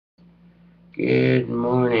Good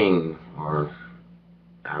morning, or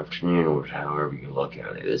afternoon, or however you look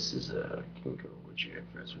at it. This is KingCobraJFS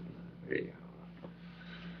with another video.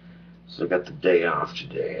 So I got the day off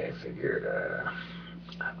today. I figured I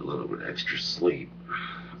have a little bit extra sleep.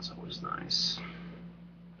 That's always nice.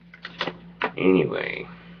 Anyway,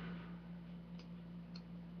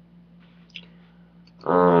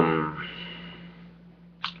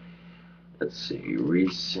 let's see,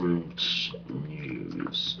 recent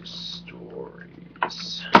news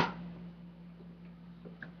stories.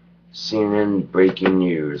 CNN breaking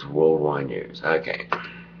news, worldwide news. Okay.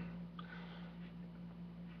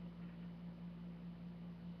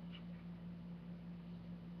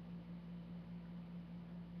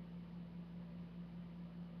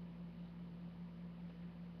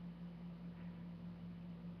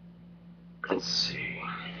 Let's see.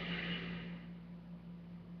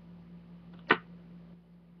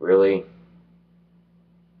 Really?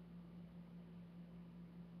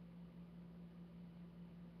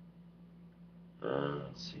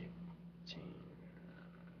 Let's see.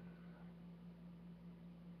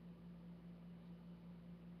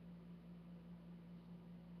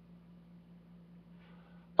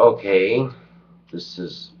 Okay, this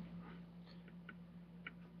is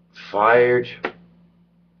fired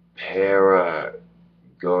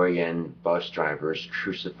Paraguayan bus drivers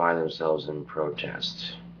crucify themselves in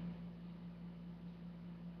protest.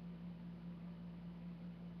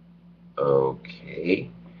 Okay.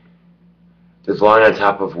 The line on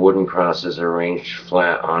top of wooden crosses arranged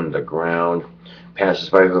flat on the ground.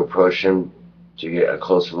 Passers-by who approach them to get a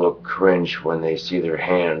closer look cringe when they see their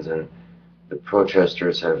hands, and the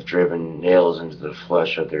protesters have driven nails into the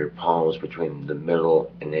flesh of their palms between the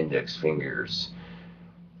middle and index fingernails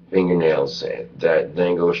that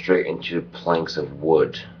then go straight into planks of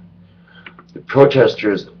wood. The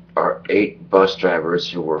protesters are 8 bus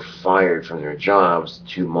drivers who were fired from their jobs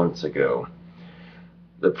 2 months ago.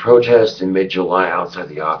 The protest in mid-July outside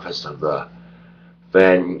the office of the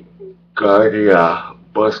Vanguardia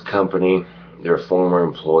bus company, their former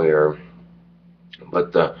employer,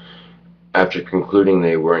 but after concluding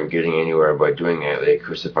they weren't getting anywhere by doing it, they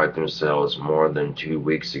crucified themselves more than 2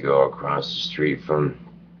 weeks ago across the street from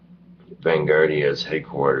Vanguardia's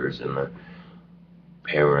headquarters in the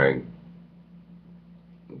Paraguayan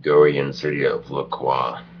city of Loque,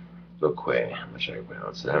 how should I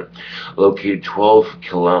pronounce that? Located 12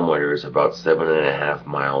 kilometers, about 7.5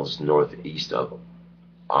 miles northeast of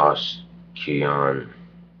Osquion.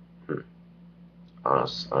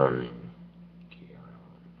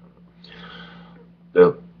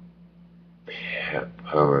 The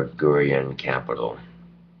Paraguayan capital.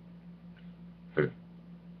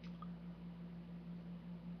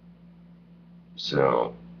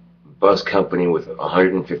 So, bus company with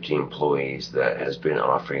 150 employees that has been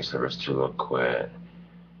offering service to Loque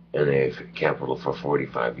in the capital for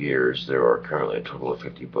 45 years. There are currently a total of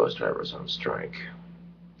 50 bus drivers on strike.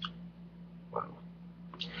 Wow.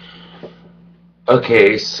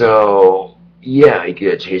 Okay, so yeah, you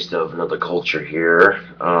get a taste of another culture here.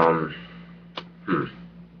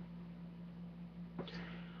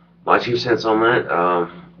 My 2 cents on that.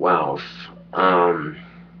 Wow.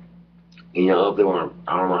 You know, if they want,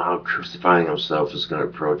 I don't know how crucifying themselves is going to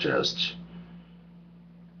protest.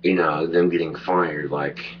 You know, them getting fired.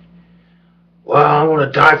 Like, well, I want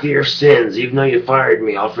to die for your sins, even though you fired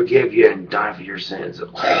me. I'll forgive you and die for your sins. You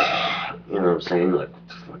know what I'm saying? Like,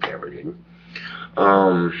 whatever, dude.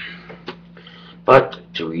 But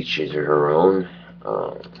to each his or her own.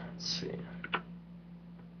 Let's see.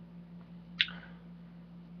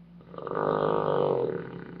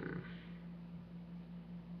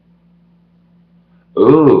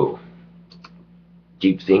 Ooh,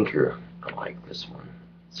 deep thinker. I like this one.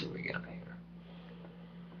 Let's see what we got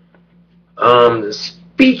here.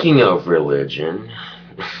 Speaking of religion,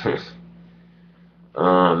 there's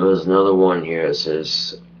another one here that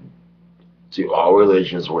says, "Do all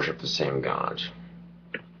religions worship the same God?"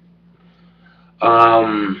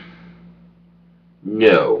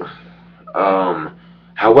 No.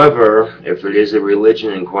 However, if it is a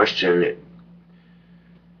religion in question,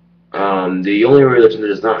 the only religion that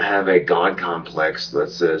does not have a God complex that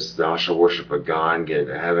says thou shalt worship a God and get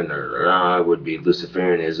into heaven would be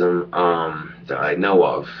Luciferianism, that I know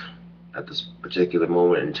of at this particular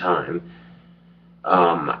moment in time.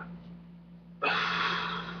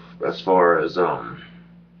 As far as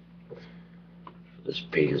this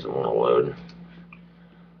page doesn't want to load.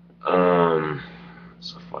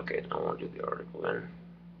 So fuck it, I won't do the article then.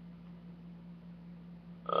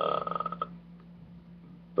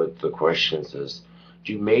 But the question says,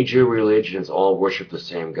 do major religions all worship the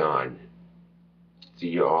same God?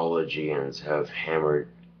 theologians have hammered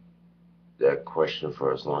that question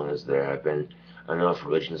for as long as there have been enough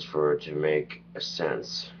religions for it to make a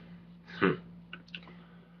sense.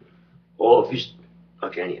 Well, if you...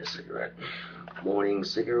 Okay, I need a cigarette. Morning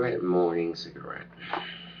cigarette, morning cigarette.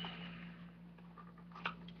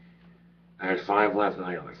 I had 5 left, and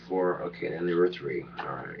I got like 4. Okay, then there were 3.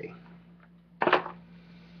 Alrighty.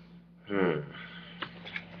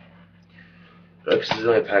 This is the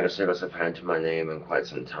only pack of cigarettes I've had to my name in quite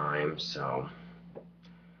some time, so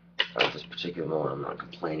at this particular moment I'm not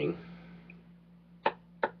complaining.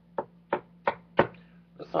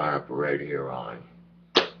 The fire up right here on.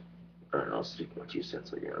 Alright, I'll speak my 2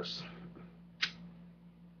 cents, I guess.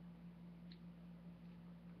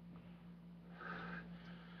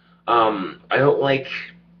 I don't like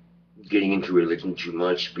getting into religion too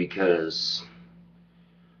much because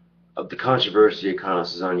of the controversy it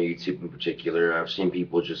causes on YouTube in particular. I've seen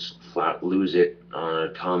people just flat lose it on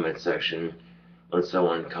a comment section when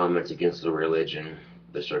someone comments against the religion.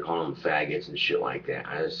 They start calling them faggots and shit like that.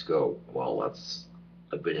 I just go, well, that's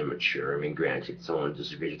a bit immature. I mean, granted, someone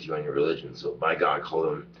disagrees with you on your religion, so by God, call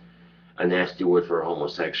them a nasty word for a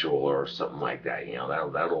homosexual or something like that. You know,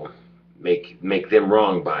 that'll make them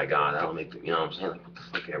wrong, by God. That'll make them, you know what I'm saying? Like, what the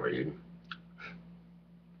fuck ever, dude.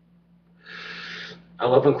 I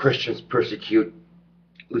love when Christians persecute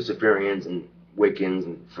Luciferians and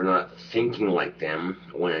Wiccans for not thinking like them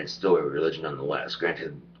when it's still a religion nonetheless.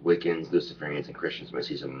 Granted, Wiccans, Luciferians, and Christians might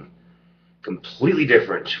see something completely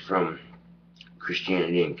different from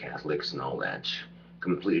Christianity and Catholics and all that.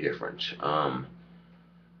 Completely different.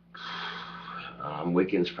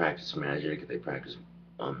 Wiccans practice magic. They practice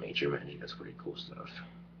nature magic. That's pretty cool stuff.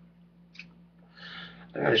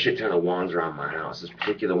 I got a shit ton of wands around my house. This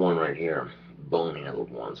particular one right here,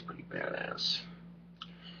 bone-handled one's pretty badass.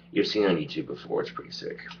 You've seen it on YouTube before. It's pretty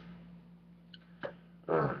sick.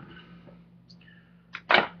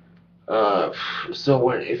 So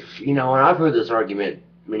when I've heard this argument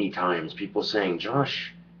many times, people saying,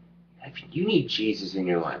 Josh, you need Jesus in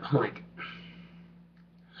your life. I'm like,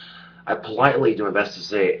 I politely do my best to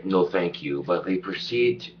say no thank you, but if they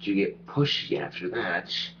proceed to get pushy after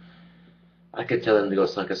that, I could tell them to go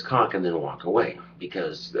suck his cock and then walk away,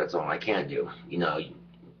 because that's all I can do,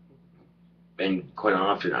 and quite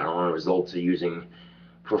often I don't want to resort to using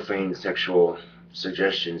profane sexual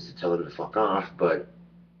suggestions to tell them to fuck off, but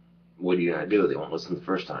what are you gonna do? They won't listen the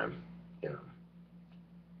first time,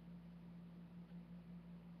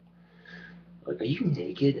 Like, are you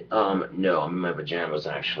naked? No, I'm in my pajamas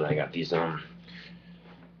actually. I got these camo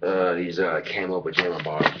pajama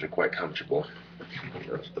bottoms. They're quite comfortable.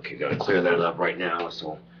 Okay, gotta clear that up right now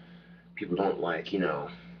so people don't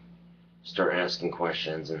start asking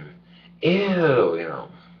questions and ew,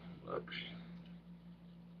 Look.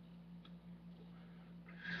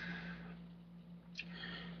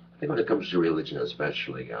 I think when it comes to religion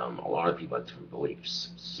especially, a lot of people have different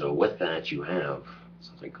beliefs. So with that, you have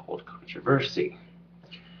something called controversy.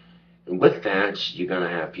 And with that, you're going to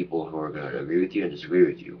have people who are going to agree with you and disagree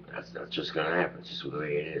with you. That's just going to happen. It's just the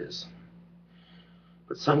way it is.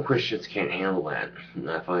 But some Christians can't handle that, and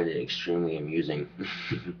I find it extremely amusing.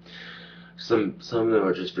 Some of them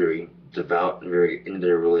are just very devout and very into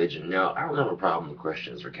their religion. Now, I don't have a problem with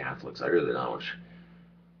Christians or Catholics. I really don't.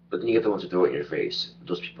 But then you get the ones who throw it in your face.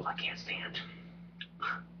 Those people I can't stand.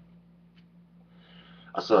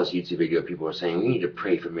 I saw this YouTube video. People were saying, we need to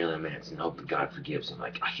pray for Marilyn Manson and hope that God forgives him.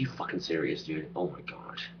 Like, are you fucking serious, dude? Oh my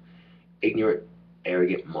god. Ignorant,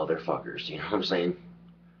 arrogant motherfuckers. You know what I'm saying?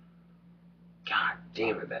 God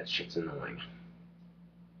damn it, that shit's annoying.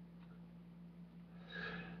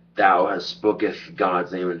 Thou hast spooketh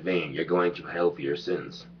God's name in vain. You're going to hell for your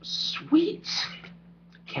sins. Sweet.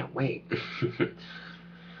 Can't wait.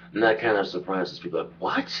 And that kind of surprises people. Like,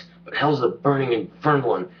 what? But hell's a burning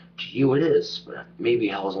infernal, and to you it is. But maybe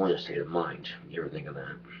hell's only a state of mind. You ever think of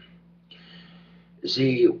that? You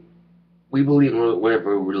see, we believe in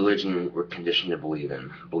whatever religion we're conditioned to believe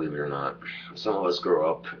in, believe it or not. Some of us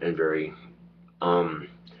grow up in very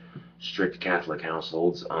strict Catholic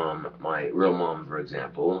households. My real mom, for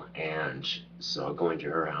example, and so going to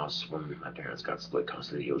her house when my parents got split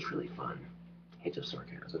custody, it was really fun. Hint of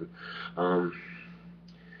sarcasm.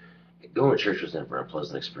 Going to church was never a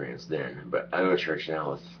pleasant experience then, but I go to church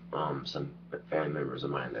now with some family members of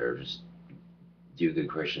mine that are just do-good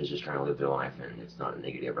Christians just trying to live their life, and it's not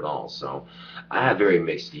negative at all. So I have very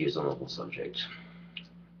mixed views on the whole subject.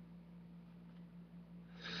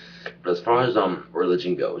 But as far as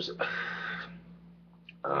religion goes,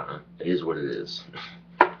 it is what it is.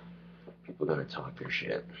 People are going to talk their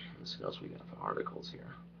shit. Let's see what else we got for articles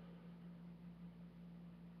here.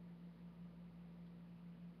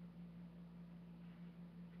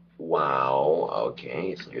 Wow.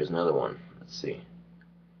 Okay, so here's another one. Let's see.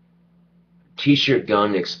 T-shirt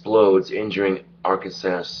gun explodes, injuring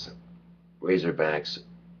Arkansas Razorbacks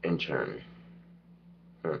intern.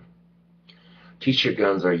 T-shirt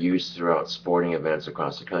guns are used throughout sporting events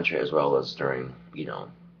across the country as well as during,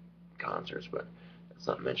 concerts, but that's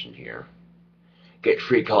not mentioned here. Get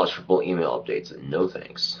free college football email updates. No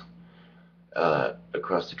thanks.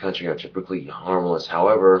 Across the country are typically harmless.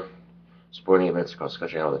 However, sporting events across the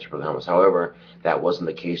country are typically harmless. However, that wasn't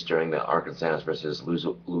the case during the Arkansas versus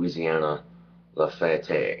Louisiana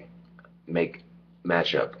Lafayette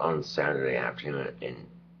matchup on Saturday afternoon in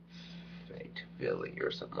Philly or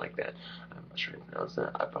something like that. I'm not sure how to pronounce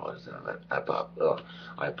that. I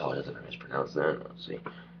apologize if I mispronounced that. Let's see.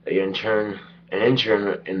 An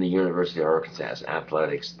intern in the University of Arkansas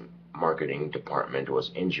athletics marketing department was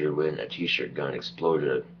injured when a T-shirt gun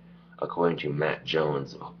exploded, according to Matt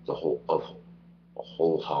Jones of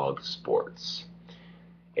Whole Hog Sports.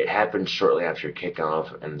 It happened shortly after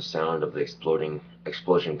kickoff, and the sound of the explosion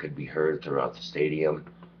could be heard throughout the stadium.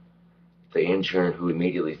 The intern, who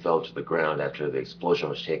immediately fell to the ground after the explosion,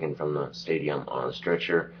 was taken from the stadium on a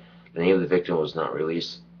stretcher. The name of the victim was not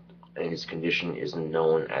released, and his condition isn't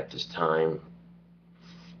known at this time,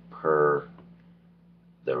 per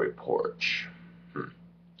the report.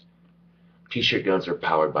 T-shirt guns are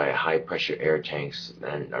powered by high-pressure air tanks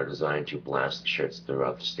and are designed to blast shirts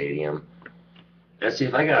throughout the stadium. Let's see,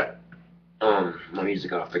 if I got my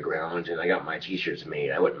music off the ground and I got my T-shirts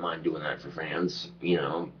made, I wouldn't mind doing that for fans.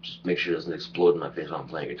 Just make sure it doesn't explode in my face while I'm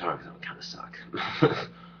playing guitar, because that would kind of suck.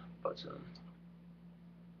 But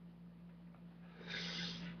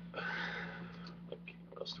okay,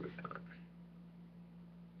 what else do we got?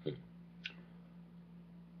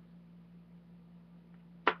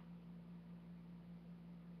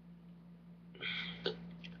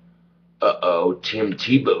 Uh-oh, Tim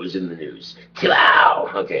Tebow's in the news.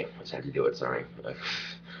 Wow! Okay, I just had to do it, sorry.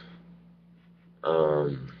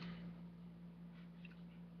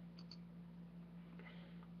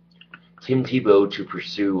 Tim Tebow to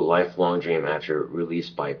pursue lifelong dream after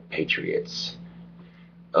released by Patriots.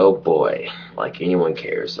 Oh boy, like anyone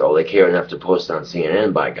cares. Oh, they care enough to post on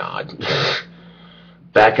CNN, by God.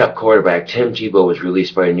 Backup quarterback Tim Tebow was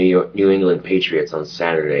released by New England Patriots on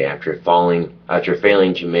Saturday after failing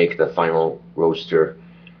to make the final roster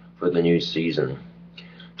for the new season.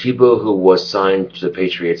 Tebow, who was signed to the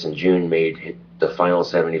Patriots in June, made the final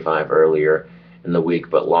 75 earlier in the week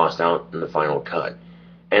but lost out in the final cut.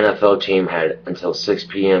 NFL team had until 6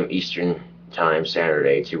 p.m. Eastern Time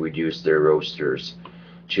Saturday to reduce their rosters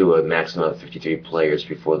to a maximum of 53 players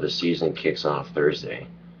before the season kicks off Thursday.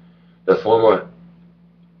 The former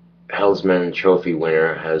Heisman Trophy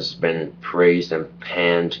winner has been praised and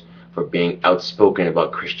panned for being outspoken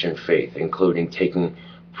about Christian faith, including taking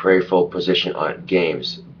prayerful position at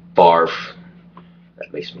games. Barf.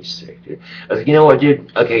 That makes me sick, dude. You know what,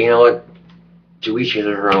 dude? Okay, you know what? To each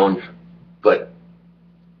their own, but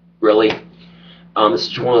really, this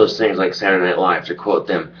is one of those things like Saturday Night Live, to quote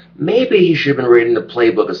them, maybe he should have been reading the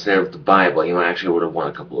playbook instead of the Bible. He actually would have won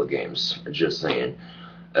a couple of games. Just saying.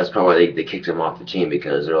 That's probably why they kicked him off the team,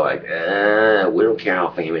 because they're like, we don't care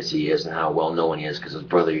how famous he is and how well known he is, because his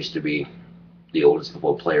brother used to be the oldest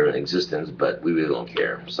football player in existence, but we really don't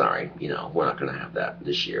care. Sorry, we're not going to have that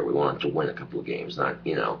this year. We want him to win a couple of games, not,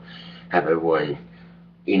 have everyone,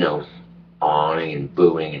 awing and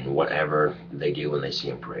booing and whatever they do when they see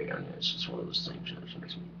him pray. It's just one of those things that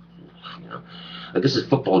makes me, Like, this is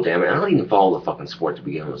football, damn it. I don't even follow the fucking sport to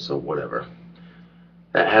begin with, so whatever.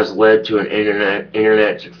 That has led to an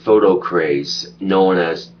internet photo craze known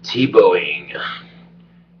as Tebowing.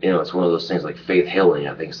 It's one of those things like Faith Hilling.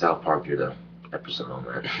 I think South Park did an episode on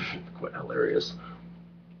that. Quite hilarious.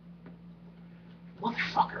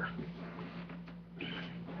 Motherfucker.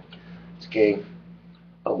 It's okay.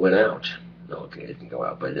 Oh, went out. No, okay, it didn't go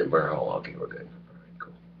out, but it didn't burn a hole. Okay, we're good. Alright,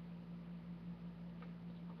 cool.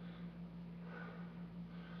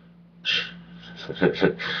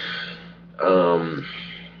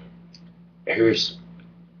 Here's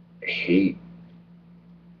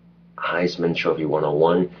Heisman Trophy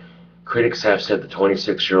 101. Critics have said the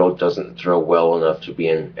 26-year-old doesn't throw well enough to be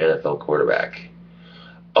an NFL quarterback.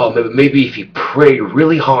 Oh, maybe if he prayed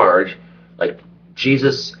really hard, like,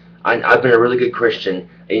 Jesus, I've been a really good Christian,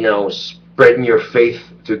 spreading your faith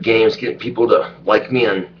through games, getting people to like me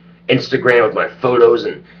on Instagram with my photos,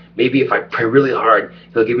 and maybe if I pray really hard,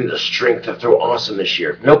 he'll give me the strength to throw awesome this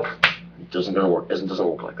year. Nope. It doesn't work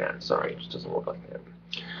like that. Sorry, it just doesn't work like that.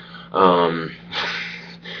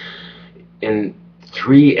 In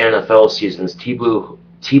 3 NFL seasons, Tebow,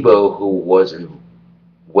 who was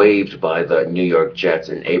waived by the New York Jets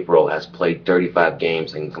in April, has played 35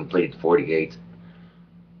 games and completed 48%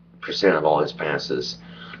 of all his passes.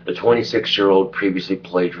 The 26-year-old previously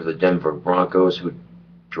played for the Denver Broncos, who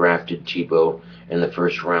drafted Tebow in the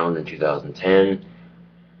first round in 2010.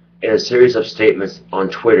 In a series of statements on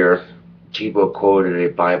Twitter, Tebow quoted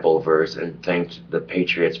a Bible verse and thanked the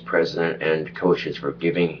Patriots president and coaches for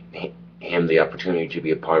giving him the opportunity to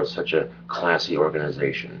be a part of such a classy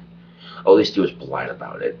organization. At least he was polite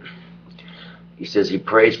about it. He says he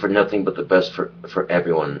prays for nothing but the best for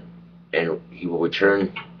everyone, and he will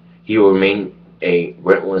remain a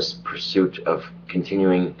relentless pursuit of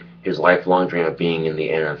continuing his lifelong dream of being in the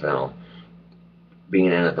NFL. Being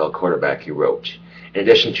an NFL quarterback, he wrote. In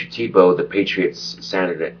addition to Tebow, the Patriots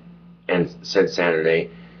said Saturday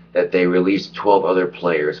that they released 12 other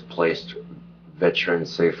players, placed veteran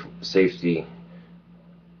safety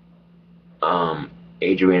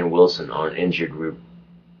Adrian Wilson on injured reserve.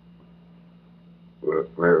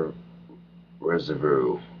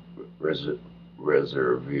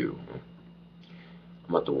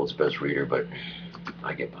 I'm not the world's best reader, but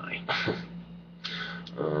I get by.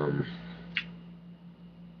 God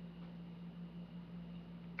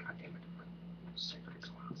damn it. Cigarette's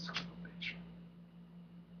loud, son of a bitch.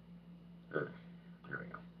 There we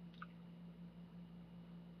go.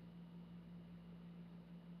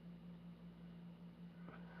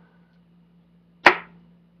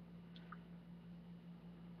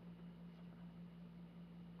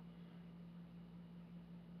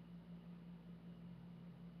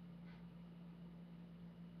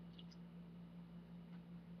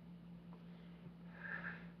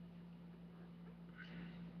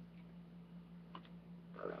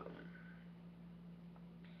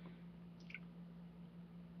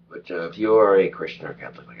 But if you are a Christian or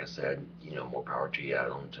Catholic, like I said, more power to you. I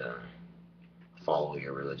don't follow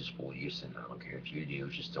your religious beliefs, and I don't care if you do.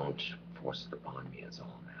 Just don't force it upon me. That's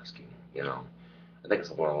all I'm asking. I think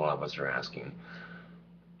it's what a lot of us are asking.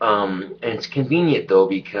 And it's convenient though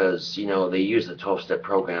because they use the 12-step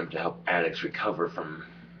program to help addicts recover from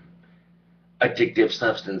addictive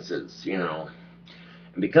substances. And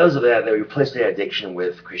because of that, they replace the addiction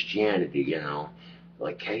with Christianity.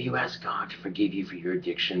 Like, have you asked God to forgive you for your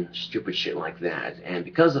addiction? Stupid shit like that. And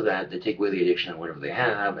because of that, they take away the addiction of whatever they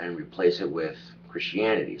have and replace it with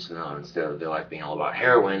Christianity. So now, instead of their life being all about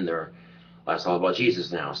heroin, their life's all about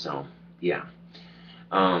Jesus now. So, yeah.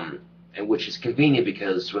 And which is convenient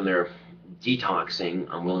because when they're detoxing,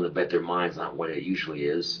 I'm willing to bet their mind's not what it usually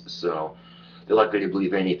is. So they're likely to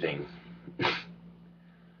believe anything.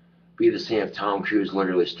 Be the same if Tom Cruise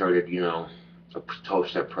literally started, a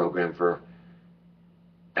 12-step program for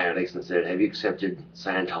addicts and said, have you accepted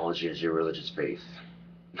Scientology as your religious faith?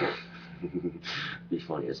 Be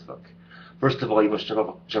funny as fuck. First of all, you must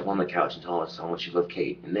jump on the couch and tell us how much you love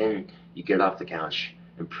Kate, and then you get off the couch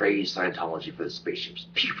and praise Scientology for the spaceships.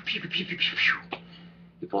 Pew, pew, pew, pew, pew, pew, pew.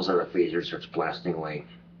 He pulls out a phaser and starts blasting away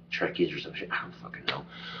Trekkies or some shit. I don't fucking know.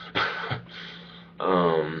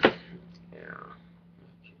 Yeah.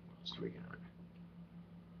 What else do we got?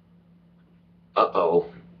 Uh-oh.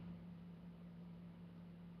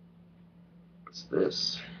 What's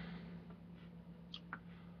this?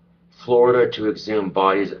 Florida to exhume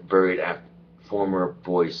bodies buried at former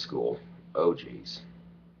boys' school. Oh, geez.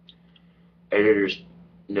 Editors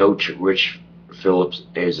note Rich Phillips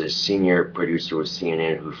is a senior producer with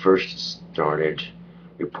CNN who first started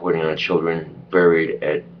reporting on children buried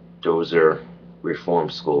at Dozer Reform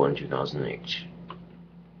School in 2008.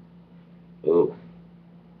 Ooh.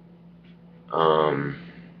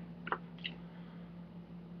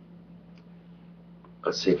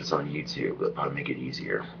 Let's see if it's on YouTube. That'll probably make it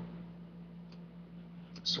easier.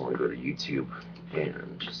 So I want to go to YouTube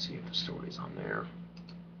and just see if the story's on there.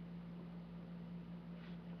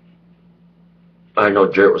 I know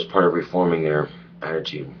dirt was part of reforming their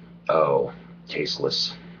attitude. Oh,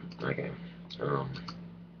 tasteless. Okay.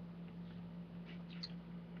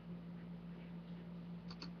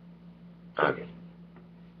 Okay.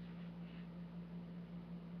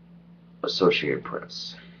 Associated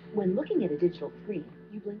Press. When looking at a digital screen,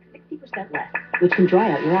 you blink 60% less, which can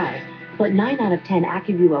dry out your eyes. But 9 out of 10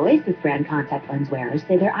 AccuView Oasis brand contact lens wearers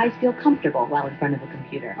say their eyes feel comfortable while in front of a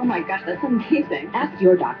computer. Oh my gosh, that's amazing. Ask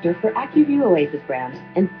your doctor for AccuView Oasis brand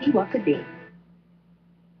and see what could be.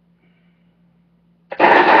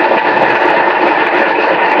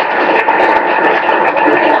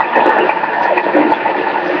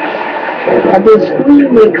 I've been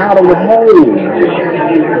screaming out of the hole.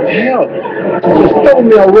 Help. Just throw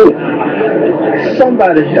me away.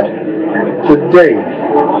 Somebody help. Today.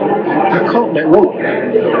 I caught that rope.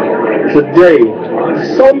 Today,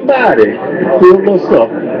 Somebody pulled us up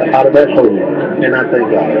out of that hole, and I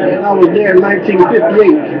thank God. And I was there in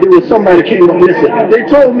 1958. There was somebody came up and said, they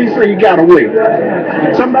told me, say, he got away.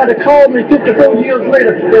 Somebody called me 54 years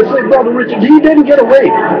later and said, Brother Richard, he didn't get away.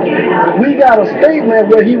 We got a statement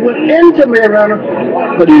where he went into Mariana,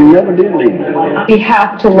 but he never did leave. We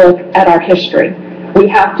have to look at our history. We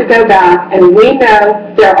have to go back, and we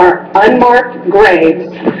know there are unmarked graves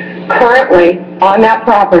currently on that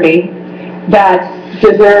property that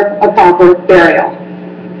deserve a proper burial.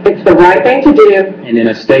 It's the right thing to do. And in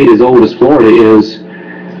a state as old as Florida is,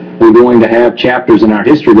 we're going to have chapters in our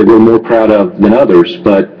history that we're more proud of than others,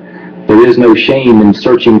 but there is no shame in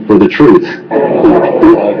searching for the truth.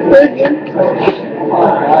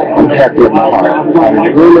 I'm happy in my heart.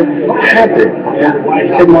 I'm really happy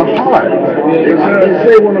in my heart. They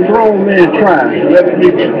say when a grown man cries,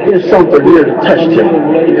 it's something here to touch him.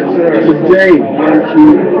 Today, I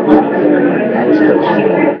was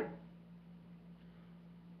touched.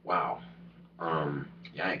 Wow.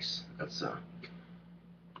 Yikes. That's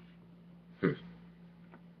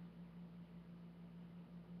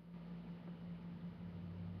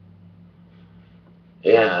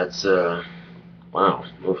Yeah, it's wow.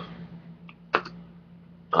 Oof.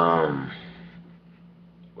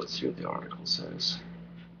 Let's see what the article says.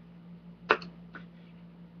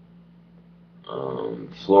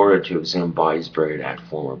 Florida to examine bodies buried at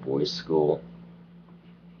former boys' school.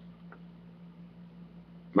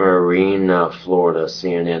 Marina, Florida,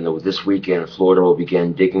 CNN. This weekend, Florida will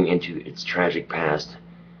begin digging into its tragic past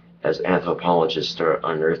as anthropologists start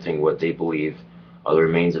unearthing what they believe are the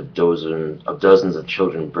remains of dozens of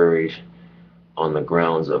children buried on the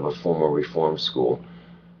grounds of a former reform school.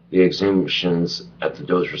 The exhumations at the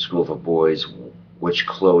Dozier School for Boys, which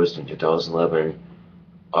closed in 2011,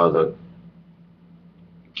 are the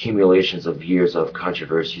accumulations of years of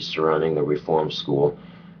controversy surrounding the reform school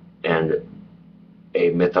and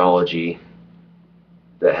a mythology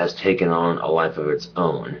that has taken on a life of its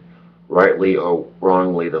own. Rightly or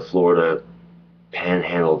wrongly, the Florida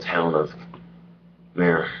panhandle town of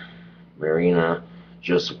Marina,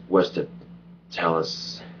 just west of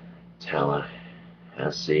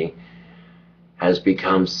Tallahassee, has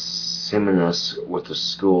become synonymous with the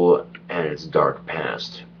school and its dark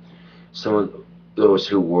past. Some of those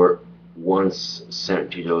who were once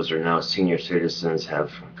sent to those are now senior citizens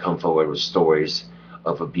have come forward with stories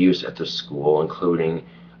of abuse at the school, including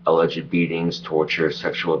alleged beatings, torture,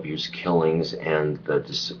 sexual abuse, killings, and the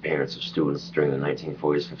disappearance of students during the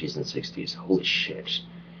 1940s, 50s, and 60s. Holy shit.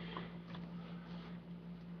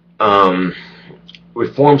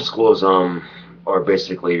 Reform schools are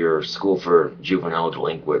basically your school for juvenile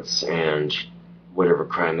delinquents, and whatever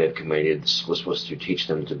crime they've committed was supposed to teach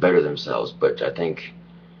them to better themselves. But I think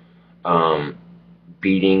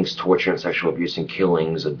beatings, torture, and sexual abuse and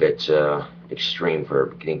killings a bit extreme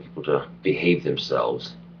for getting people to behave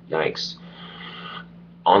themselves. Yikes.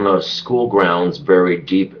 On the school grounds, buried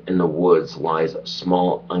deep in the woods, lies a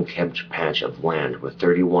small, unkempt patch of land with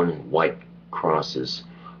 31 white crosses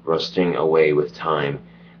rusting away with time.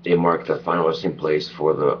 They mark the final resting place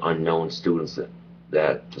for the unknown students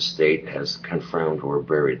that the state has confirmed were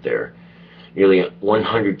buried there. Nearly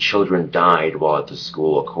 100 children died while at the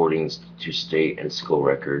school, according to state and school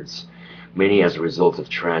records, many as a result of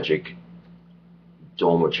tragic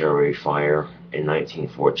dormitory fire in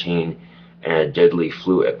 1914 and a deadly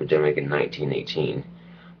flu epidemic in 1918.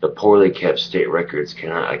 The poorly kept state records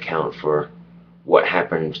cannot account for what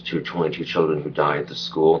happened to 22 children who died at the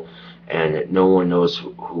school, and no one knows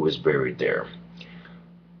who was buried there.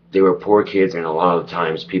 They were poor kids, and a lot of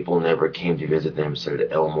times people never came to visit them, said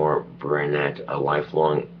Elmore Burnett, a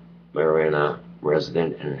lifelong Marina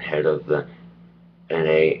resident and head of the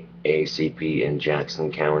NAACP in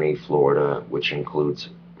Jackson County, Florida, which includes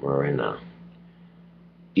Marina.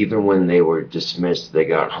 Even when they were dismissed, they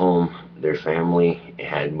got home, their family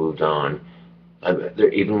had moved on.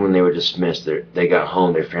 Even when they were dismissed, they got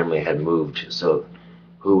home, their family had moved, so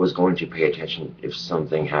who was going to pay attention if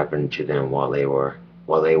something happened to them while they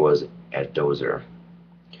was at Dozier?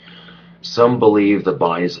 Some believe the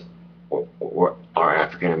bodies are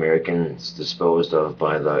African Americans disposed of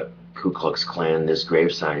by the Ku Klux Klan. This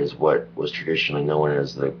gravesite is what was traditionally known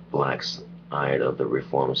as the black side of the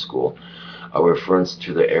reform school, a reference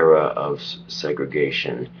to the era of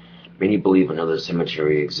segregation. Many believe another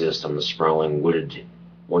cemetery exists on the sprawling wooded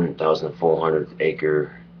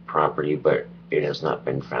 1,400-acre property, but it has not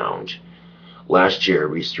been found. Last year, a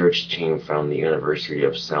research team from the University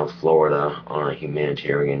of South Florida on a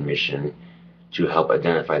humanitarian mission to help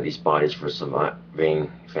identify these bodies for surviving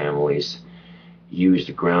families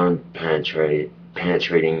used ground-penetrating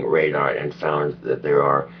penetrating radar and found that there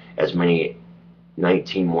are as many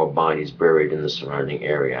 19 more bodies buried in the surrounding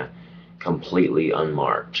area, completely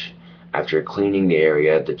unmarked. After cleaning the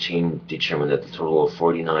area, the team determined that the total of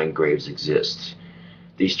 49 graves exist.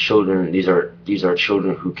 These are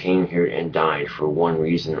children who came here and died for one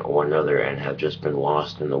reason or another and have just been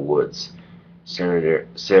lost in the woods, said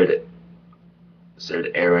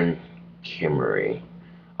Aaron Kimmery,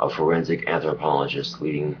 a forensic anthropologist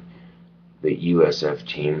leading the USF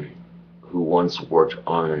team, who once worked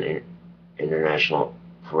on an international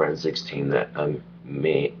forensics team that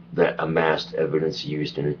amassed evidence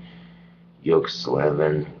used in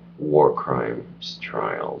Yugoslavian war crimes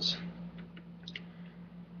trials.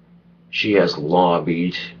 She has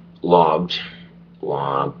lobbied for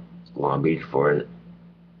an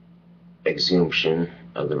exhumation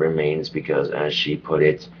of the remains because, as she put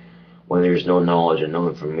it, when there's no knowledge and no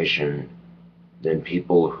information, then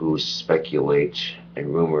people who speculate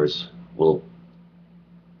and rumors will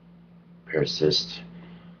persist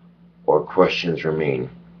or questions remain.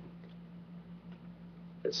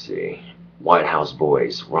 Let's see. White House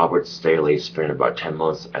boys. Robert Staley spent about 10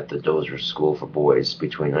 months at the Dozer School for Boys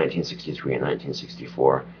between 1963 and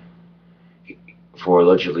 1964 for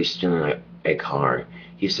allegedly stealing a car.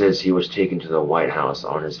 He says he was taken to the White House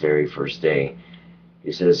on his very first day.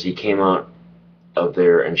 He says he came out of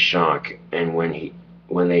there in shock, and when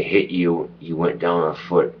they hit you, you went down a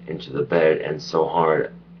foot into the bed, and so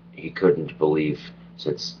hard he couldn't believe,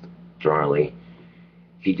 said Starley.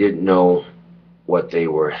 He didn't know what they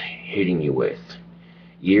were hitting you with.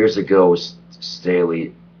 Years ago,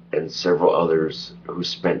 Staley and several others who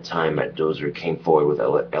spent time at Dozer came forward with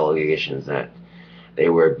allegations that they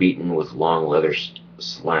were beaten with long leather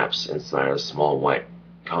slaps inside a small white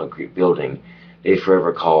concrete building they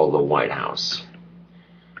forever called the White House.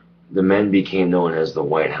 The men became known as the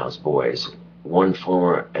White House Boys. One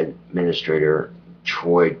former administrator,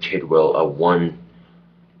 Troy Tidwell, a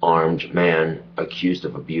one-armed man accused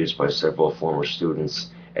of abuse by several former students,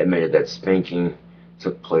 admitted that spanking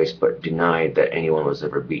took place but denied that anyone was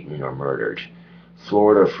ever beaten or murdered.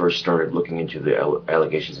 Florida first started looking into the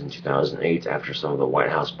allegations in 2008 after some of the White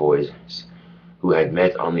House Boys who had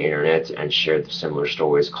met on the internet and shared similar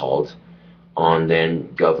stories called on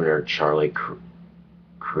then Governor Charlie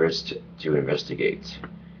Crist to investigate.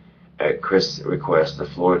 At Crist's request, the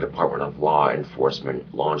Florida Department of Law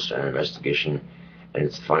Enforcement launched an investigation, and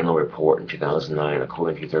its final report in 2009,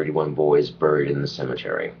 according to 31 boys buried in the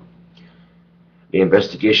cemetery. The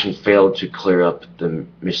investigation failed to clear up the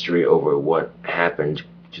mystery over what happened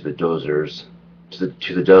to the dozers, to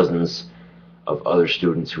the dozens of other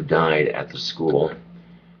students who died at the school,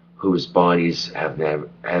 whose bodies have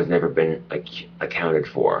never been accounted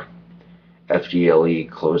for.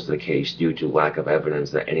 FDLE closed the case due to lack of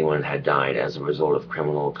evidence that anyone had died as a result of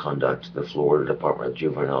criminal conduct. The Florida Department of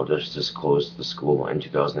Juvenile Justice closed the school in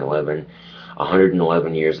 2011,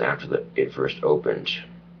 111 years after it first opened.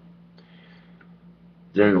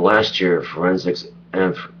 Then last year, forensics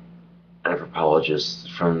anthropologists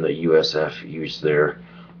from the USF used their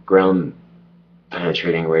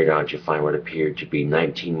ground-penetrating radar to find what appeared to be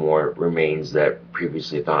 19 more remains that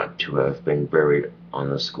previously thought to have been buried on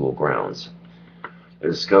the school grounds. The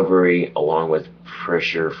discovery, along with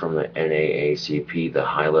pressure from the NAACP, the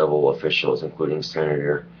high-level officials, including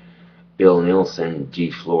Senator Bill Nielsen, D.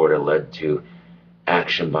 Florida, led to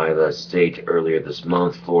action by the state. Earlier this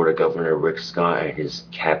month, Florida Governor Rick Scott and his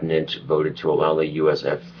cabinet voted to allow the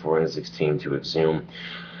USF forensics team to exhume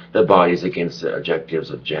the bodies against the objectives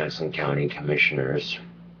of Jackson County commissioners.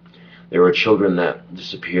 There were children that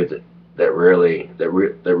disappeared that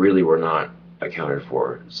really were not accounted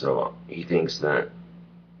for. So he thinks that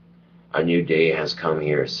a new day has come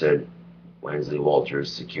here, said Wensley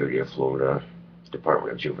Walters, Secretary of Florida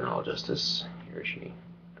Department of Juvenile Justice. He or she.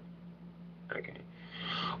 Okay.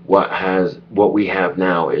 What we have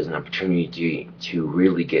now is an opportunity to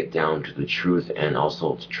really get down to the truth and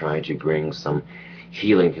also to try to bring some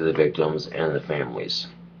healing to the victims and the families.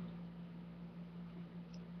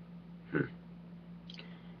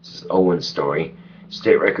 This is Owen's story.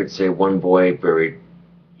 State records say one boy buried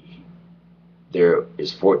there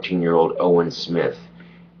is 14-year-old Owen Smith.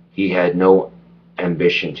 He had no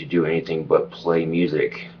ambition to do anything but play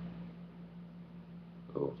music.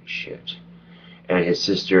 Holy shit. And his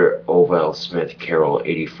sister, Ovell Smith Carroll,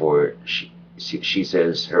 84, she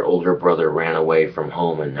says her older brother ran away from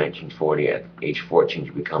home in 1940 at age 14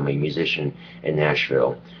 to become a musician in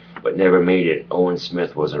Nashville, but never made it. Owen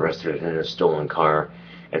Smith was arrested in a stolen car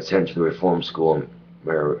and sent to the reform school in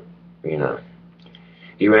Marina.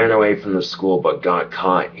 He ran away from the school but got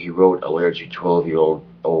caught. He wrote a letter to 12-year-old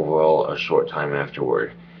Overall a short time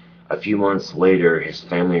afterward. A few months later, his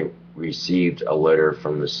family received a letter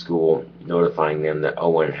from the school notifying them that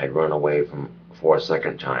Owen had run away for a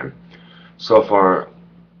second time. So far,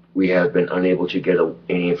 we have been unable to get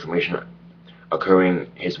any information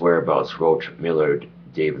occurring his whereabouts, wrote Millard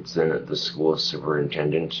Davidson, the school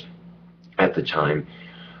superintendent at the time.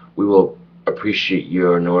 We will appreciate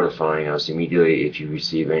your notifying us immediately if you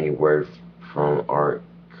receive any word from our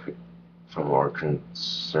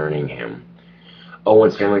concerning him.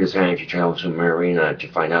 Owen's family decided to travel to Marina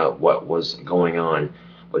to find out what was going on,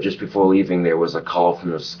 but just before leaving there was a call from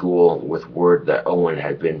the school with word that Owen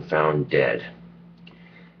had been found dead.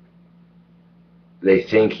 They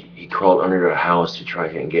think he crawled under a house to try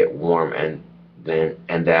and get warm and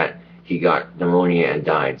that he got pneumonia and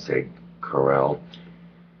died, said Correll.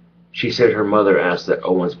 She said her mother asked that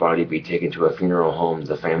Owen's body be taken to a funeral home.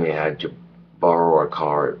 The family had to borrow a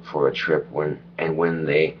car for a trip when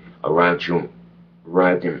they arrived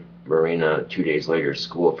in Marina 2 days later,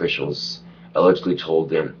 school officials allegedly told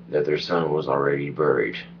them that their son was already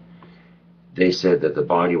buried. They said that the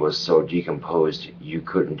body was so decomposed you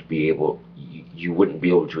wouldn't be able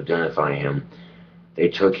to identify him. They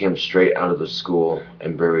took him straight out of the school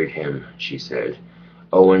and buried him, she said.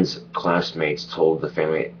 Owen's classmates told the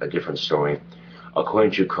family a different story.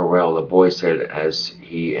 According to Correll, the boy said as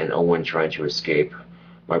he and Owen tried to escape,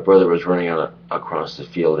 "My brother was running out across the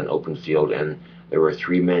field, an open field, and there were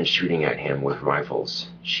 3 men shooting at him with rifles."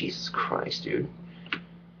 Jesus Christ, dude.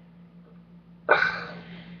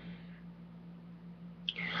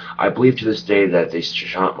 I believe to this day that they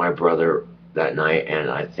shot my brother that night,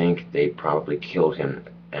 and I think they probably killed him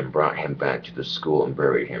and brought him back to the school and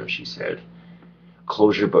buried him, she said.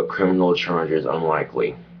 Closure but criminal charges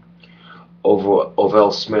unlikely.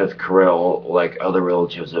 Ovell Smith Correll, like other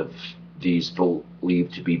relatives of these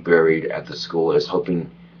believed to be buried at the school, is hoping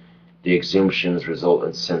the exhumations result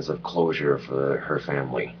in a sense of closure for her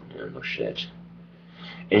family. Yeah, no shit.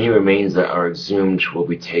 Any remains that are exhumed will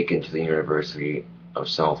be taken to the University of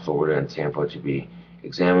South Florida in Tampa to be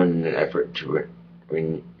examined in an effort to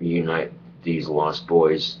reunite these lost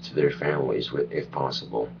boys to their families, if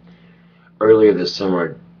possible. Earlier this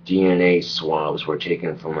summer, DNA swabs were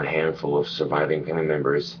taken from a handful of surviving family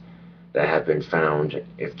members that have been found.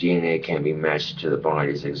 If DNA can be matched to the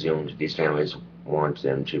bodies exhumed, these families want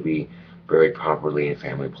them to be buried properly in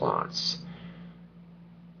family plots.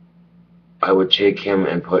 I would take him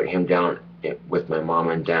and put him down with my mom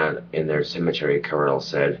and dad in their cemetery, Correll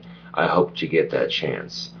said. I hope to get that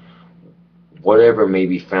chance. Whatever may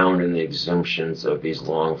be found in the exhumations of these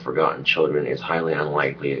long-forgotten children is highly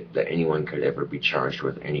unlikely that anyone could ever be charged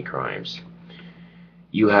with any crimes.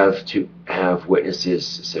 You have to have witnesses,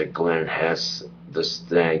 said Glenn Hess, the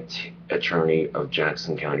state attorney of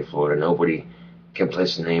Jackson County, Florida. Nobody can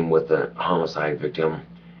place a name with a homicide victim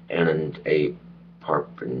and a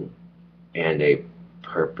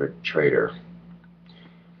perpetrator.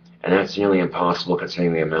 And that's nearly impossible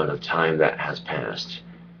considering the amount of time that has passed.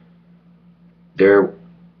 There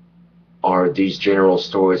are these general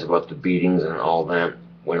stories about the beatings and all that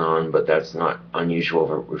went on, but that's not unusual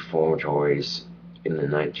for reformatories in the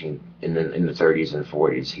 30s and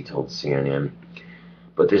 40s, he told CNN.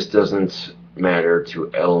 But this doesn't matter to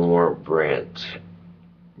Eleanor Brandt,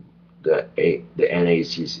 the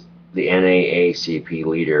NAACP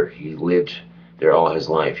leader. He lived there all his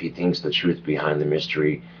life. He thinks the truth behind the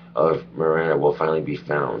mystery of Miranda will finally be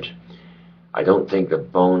found. I don't think the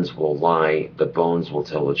bones will lie. The bones will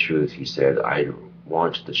tell the truth, he said. I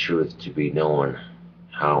want the truth to be known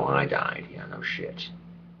how I died. Yeah, no shit.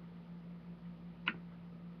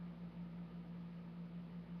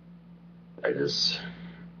 That is...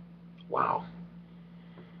 wow.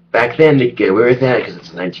 Back then, they'd get away with that because it's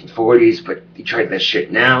the 1940s, but you try that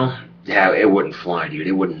shit now, yeah, it wouldn't fly, dude.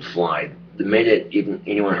 It wouldn't fly. The minute even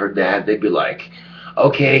anyone heard that, they'd be like,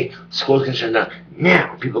 okay, school's gonna shut down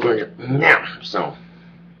now. People are going to now. So,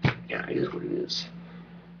 yeah, it is what it is.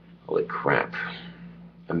 Holy crap!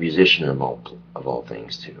 A musician of all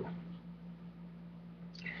things too.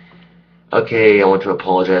 Okay, I want to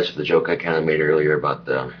apologize for the joke I kind of made earlier about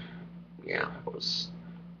the, yeah, it was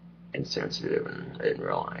insensitive and I didn't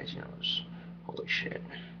realize, it was holy shit.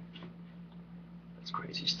 That's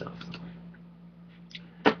crazy stuff.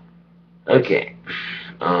 Okay,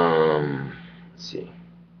 let's see.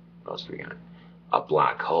 What else we got? A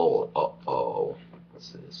black hole. Uh-oh.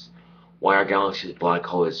 What's this? Why our galaxy's black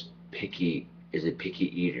hole is a picky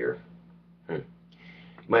eater. You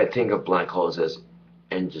might think of black holes as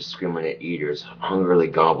indiscriminate eaters, hungrily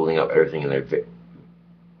gobbling up everything in their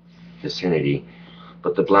vicinity.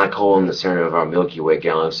 But the black hole in the center of our Milky Way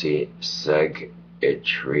galaxy,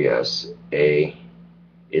 Sagittarius A,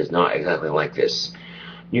 is not exactly like this.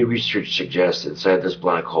 New research suggests inside this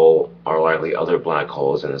black hole are likely other black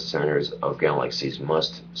holes, and the centers of galaxies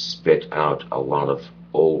must spit out a lot of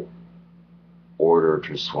order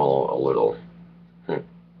to swallow a little. It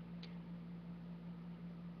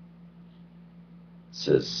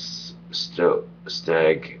says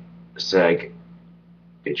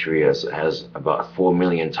Sagittarius has about 4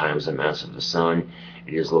 million times the mass of the Sun.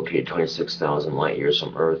 It is located 26,000 light years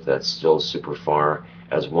from Earth. That's still super far,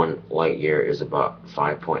 as 1 light year is about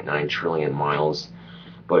 5.9 trillion miles.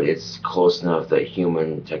 But it's close enough that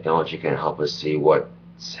human technology can help us see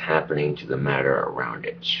what's happening to the matter around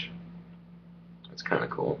it. That's kind of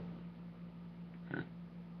cool.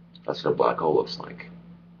 That's what a black hole looks like.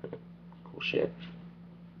 Cool shit.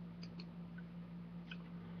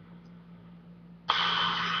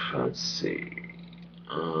 Let's see.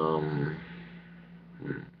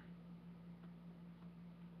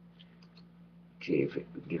 Okay, if we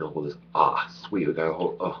can get a hold of this. Sweet, we got a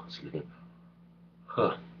hold. Excuse me.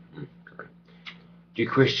 Huh. Okay. Do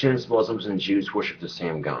Christians, Muslims, and Jews worship the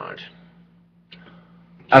same God?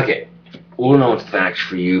 Okay. Well known fact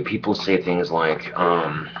for you. People say things like,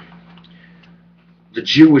 the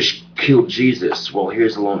Jewish killed Jesus. Well,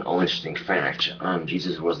 here's a little interesting fact.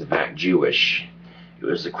 Jesus was in fact Jewish. It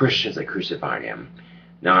was the Christians that crucified him.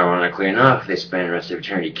 Now, ironically enough, they spend the rest of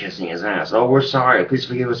eternity kissing his ass. Oh, we're sorry. Please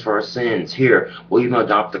forgive us for our sins. Here, we'll even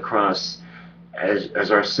adopt the cross as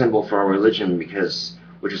our symbol for our religion, because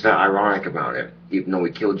we're just not ironic about it, even though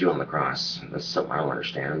we killed you on the cross. That's something I don't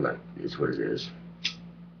understand, but it's what it is.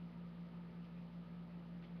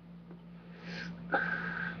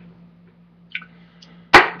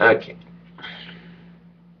 Okay.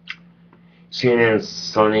 CNN,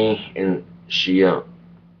 Sunni and Shia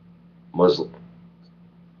Muslims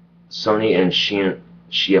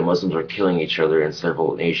are killing each other in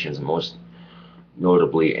several nations, most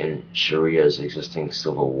notably in Sharia's existing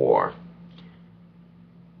civil war.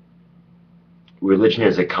 Religion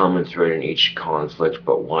is a common thread in each conflict,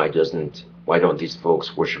 but why don't these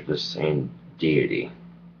folks worship the same deity?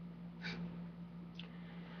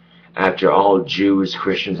 After all, Jews,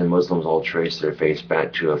 Christians, and Muslims all trace their faith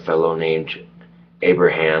back to a fellow named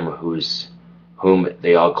Abraham, whom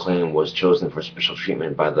they all claim was chosen for special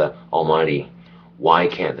treatment by the Almighty. Why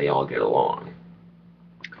can't they all get along?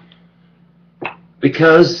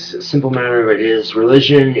 Because, simple matter of it is,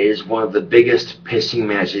 religion is one of the biggest pissing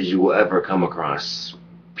matches you will ever come across.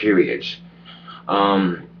 Period.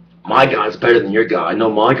 My God's better than your God. No,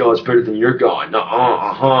 my God's better than your God.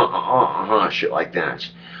 No, shit like that.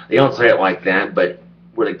 They don't say it like that, but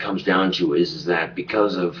what it comes down to is that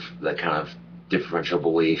because of that kind of differential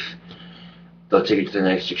belief, they'll take it to the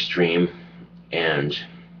next extreme and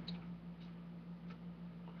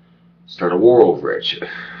start a war over it.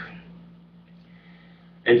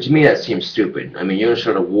 And to me, that seems stupid. I mean, you're going to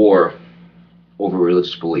start a war over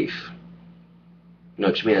religious belief.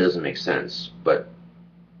 No, to me, that doesn't make sense, but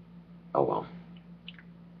oh well.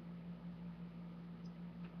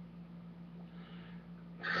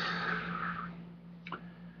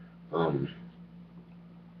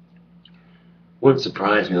 Wouldn't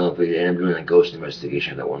surprise me though if we end up doing a ghost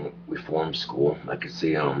investigation at that one reform school. I could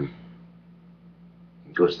see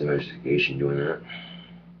ghost investigation doing that.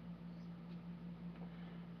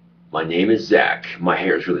 My name is Zach. My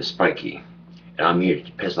hair is really spiky, and I'm here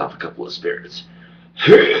to piss off a couple of spirits.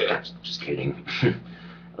 Just kidding. That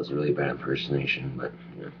was a really bad impersonation, but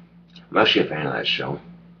yeah. I'm actually a fan of that show.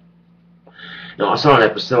 No, I saw an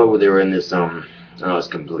episode where they were in this I know it's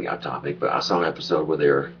completely off topic, but I saw an episode where they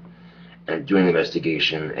were doing an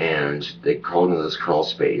investigation, and they crawled into this crawl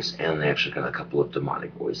space, and they actually got a couple of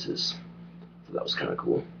demonic voices. So that was kind of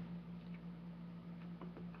cool.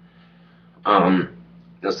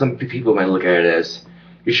 Now some people might look at it as,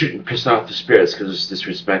 you shouldn't piss off the spirits because it's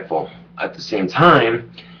disrespectful. At the same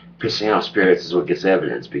time, pissing off spirits is what gets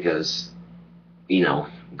evidence, because, you know,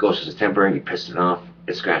 ghost is a temper, you pissed it off,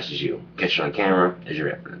 it scratches you. Catch it on camera, there's your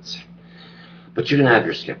evidence. But you're going to have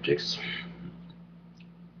your skeptics.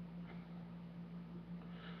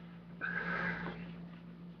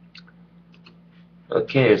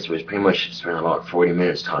 Okay, so we pretty much spent about 40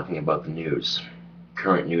 minutes talking about the news.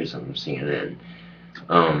 Current news on CNN.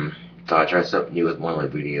 Thought I'd try something new with one of my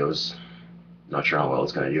videos. Not sure how well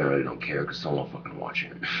it's going to do, I really don't care, because someone will fucking watch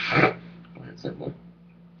it. Plain and simple.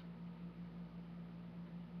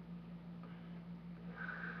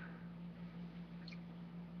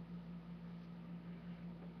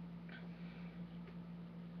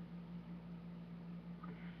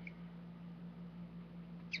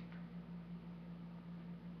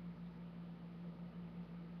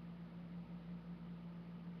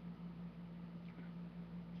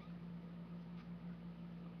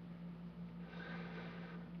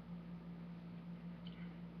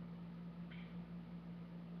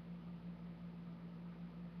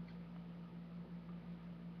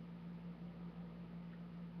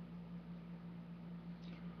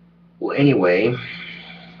 Well, anyway,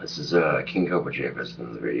 this is KingCobraJFS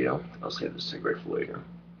in the video. I'll save this cigarette for later.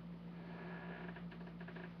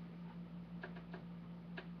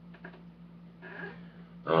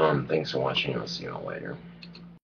 Thanks for watching. I'll see you all later.